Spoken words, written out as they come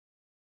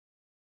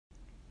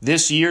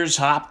This year's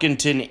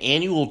Hopkinton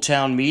annual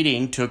town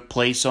meeting took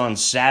place on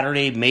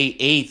Saturday, May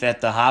 8th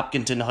at the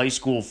Hopkinton High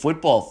School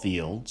football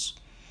fields.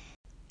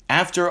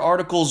 After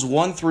Articles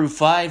 1 through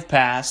 5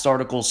 passed,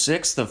 Article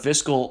 6, the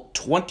fiscal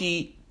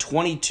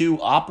 2022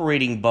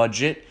 operating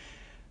budget,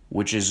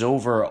 which is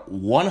over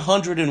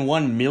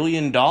 $101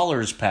 million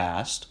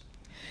passed.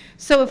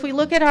 So if we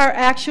look at our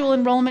actual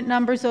enrollment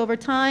numbers over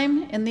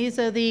time, and these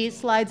are the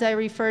slides I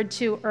referred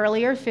to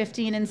earlier,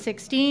 15 and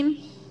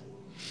 16,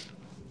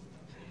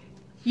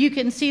 you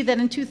can see that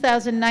in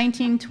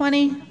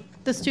 2019-20,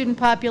 the student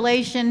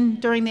population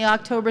during the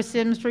October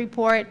SIMS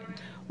report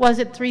was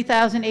at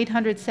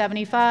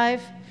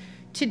 3,875.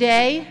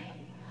 Today,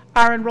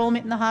 our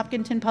enrollment in the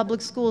Hopkinton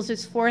Public Schools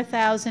is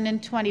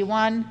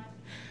 4,021.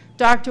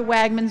 Dr.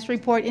 Wagman's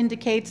report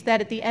indicates that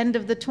at the end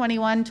of the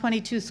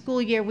 21-22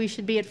 school year, we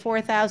should be at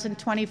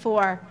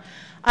 4,024.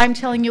 I'm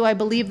telling you, I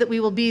believe that we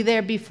will be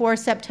there before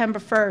September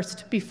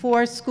 1st.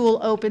 Before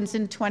school opens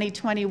in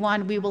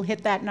 2021, we will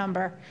hit that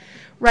number.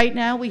 Right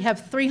now, we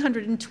have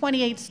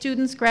 328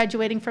 students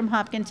graduating from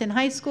Hopkinton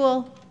High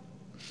School.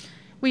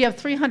 We have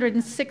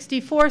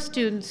 364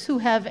 students who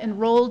have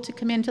enrolled to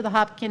come into the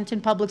Hopkinton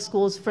Public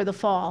Schools for the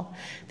fall.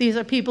 These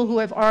are people who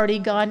have already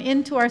gone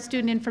into our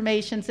student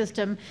information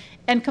system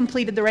and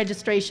completed the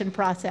registration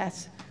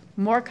process.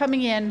 More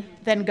coming in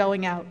than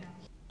going out.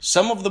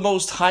 Some of the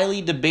most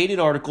highly debated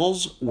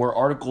articles were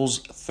Articles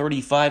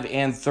 35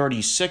 and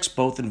 36,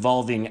 both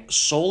involving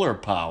solar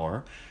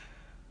power.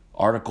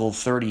 Article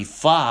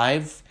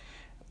 35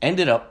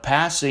 ended up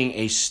passing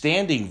a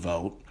standing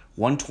vote,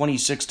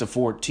 126 to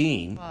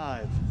 14. All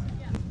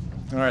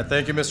right,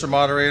 thank you, Mr.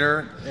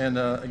 Moderator. And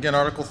again,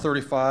 Article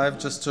 35,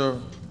 just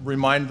to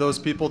remind those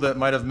people that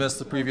might have missed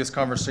the previous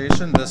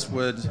conversation, this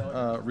would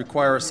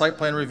require a site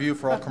plan review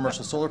for all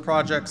commercial solar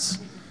projects.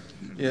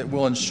 It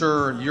will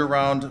ensure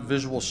year-round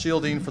visual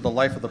shielding for the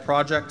life of the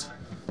project.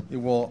 It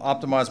will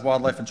optimize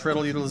wildlife and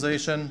trail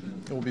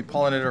utilization. It will be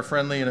pollinator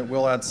friendly, and it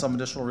will add some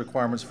additional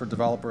requirements for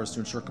developers to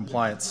ensure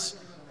compliance,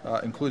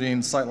 including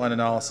sightline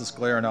analysis,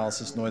 glare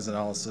analysis, noise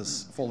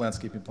analysis, full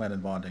landscaping plan,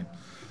 and bonding.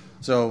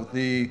 So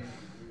the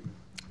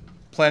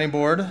Planning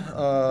Board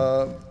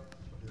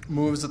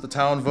moves that the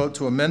town vote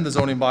to amend the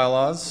zoning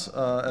bylaws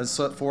as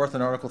set forth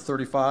in Article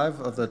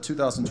 35 of the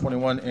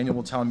 2021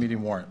 annual town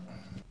meeting warrant.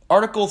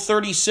 Article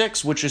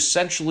 36, which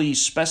essentially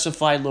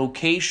specified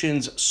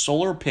locations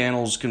solar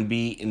panels can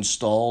be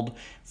installed,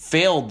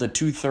 failed the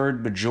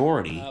two-thirds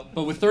majority.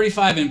 But with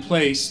 35 in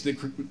place, that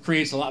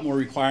creates a lot more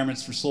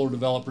requirements for solar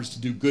developers to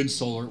do good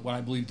solar, what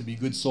I believe to be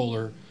good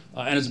solar.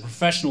 And as a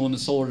professional in the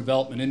solar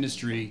development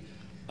industry,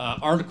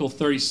 Article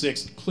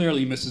 36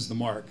 clearly misses the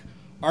mark.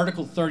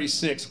 Article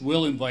 36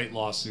 will invite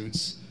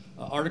lawsuits.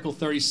 Article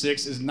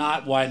 36 is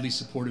not widely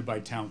supported by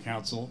town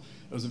council.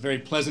 It was a very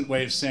pleasant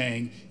way of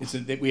saying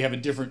that we have a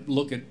different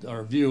look at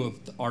our view of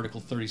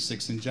Article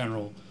 36 in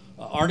general.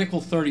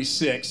 Article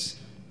 36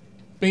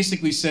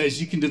 basically says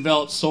you can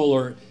develop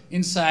solar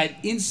inside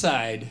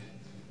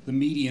the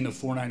median of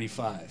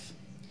 495.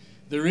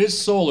 There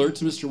is solar,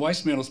 to Mr.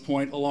 Weissmantel's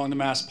point, along the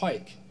Mass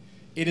Pike.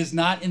 It is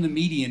not in the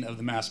median of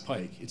the Mass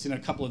Pike. It's in a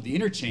couple of the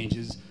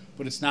interchanges,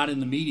 but it's not in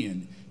the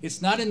median. It's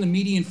not in the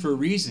median for a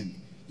reason.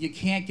 You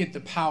can't get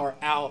the power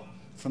out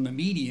from the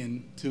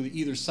median to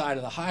either side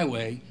of the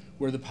highway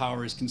where the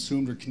power is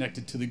consumed or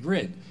connected to the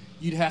grid.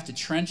 You'd have to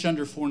trench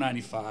under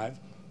 495,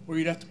 or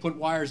you'd have to put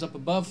wires up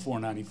above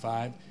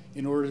 495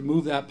 in order to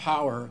move that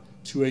power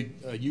to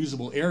a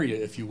usable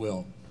area, if you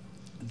will.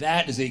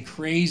 That is a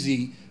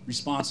crazy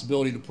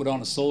responsibility to put on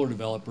a solar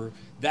developer.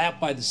 That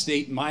by the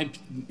state, in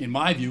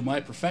my view, my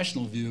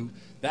professional view,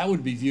 that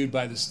would be viewed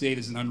by the state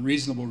as an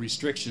unreasonable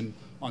restriction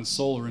on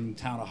solar in the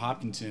town of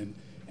Hopkinton,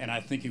 and I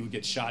think it would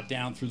get shot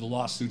down through the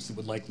lawsuits that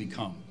would likely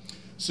come.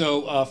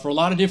 So for a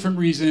lot of different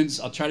reasons,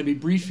 I'll try to be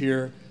brief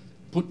here.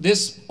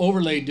 This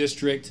overlay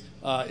district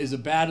is a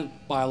bad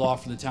bylaw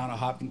for the town of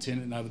Hopkinton,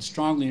 and I would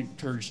strongly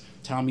encourage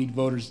town meeting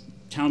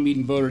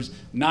voters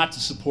not to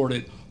support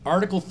it.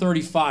 Article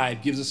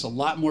 35 gives us a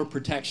lot more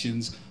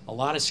protections, a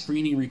lot of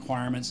screening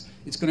requirements.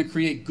 It's going to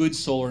create good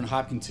solar in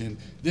Hopkinton.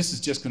 This is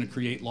just going to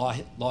create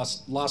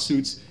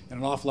lawsuits and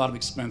an awful lot of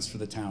expense for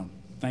the town.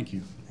 Thank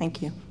you.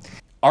 Thank you.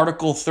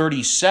 Article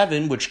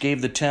 37, which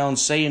gave the town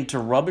say into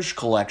rubbish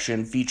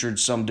collection, featured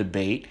some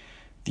debate.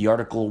 The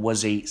article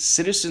was a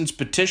citizen's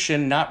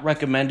petition not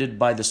recommended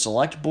by the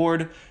Select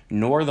Board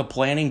nor the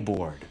Planning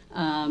Board.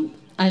 I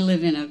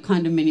live in a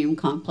condominium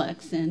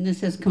complex, and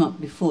this has come up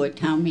before at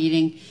town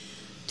meeting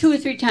 2 or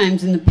 3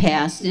 times in the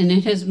past, and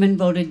it has been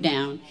voted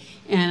down.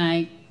 And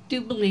I do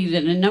believe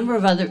that a number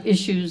of other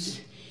issues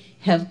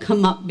have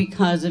come up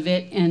because of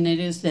it, and it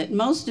is that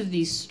most of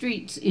these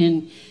streets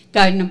in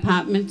garden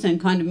apartments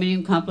and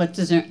condominium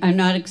complexes are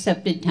not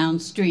accepted town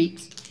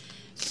streets.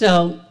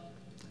 So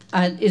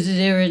is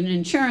there an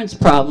insurance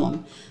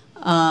problem?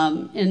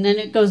 And then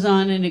it goes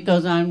on and it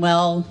goes on,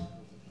 well,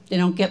 they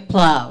don't get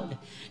plowed.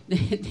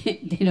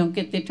 They don't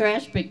get their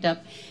trash picked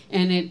up.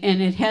 And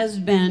it has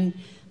been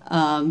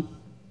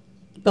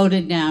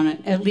voted down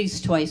at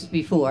least twice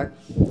before.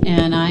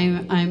 And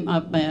I'm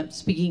up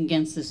speaking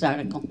against this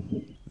article.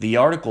 The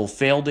article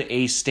failed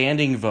a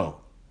standing vote.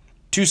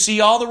 To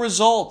see all the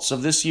results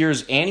of this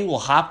year's annual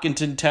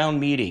Hopkinton Town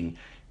Meeting,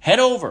 head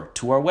over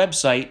to our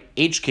website,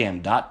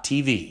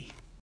 hcam.tv.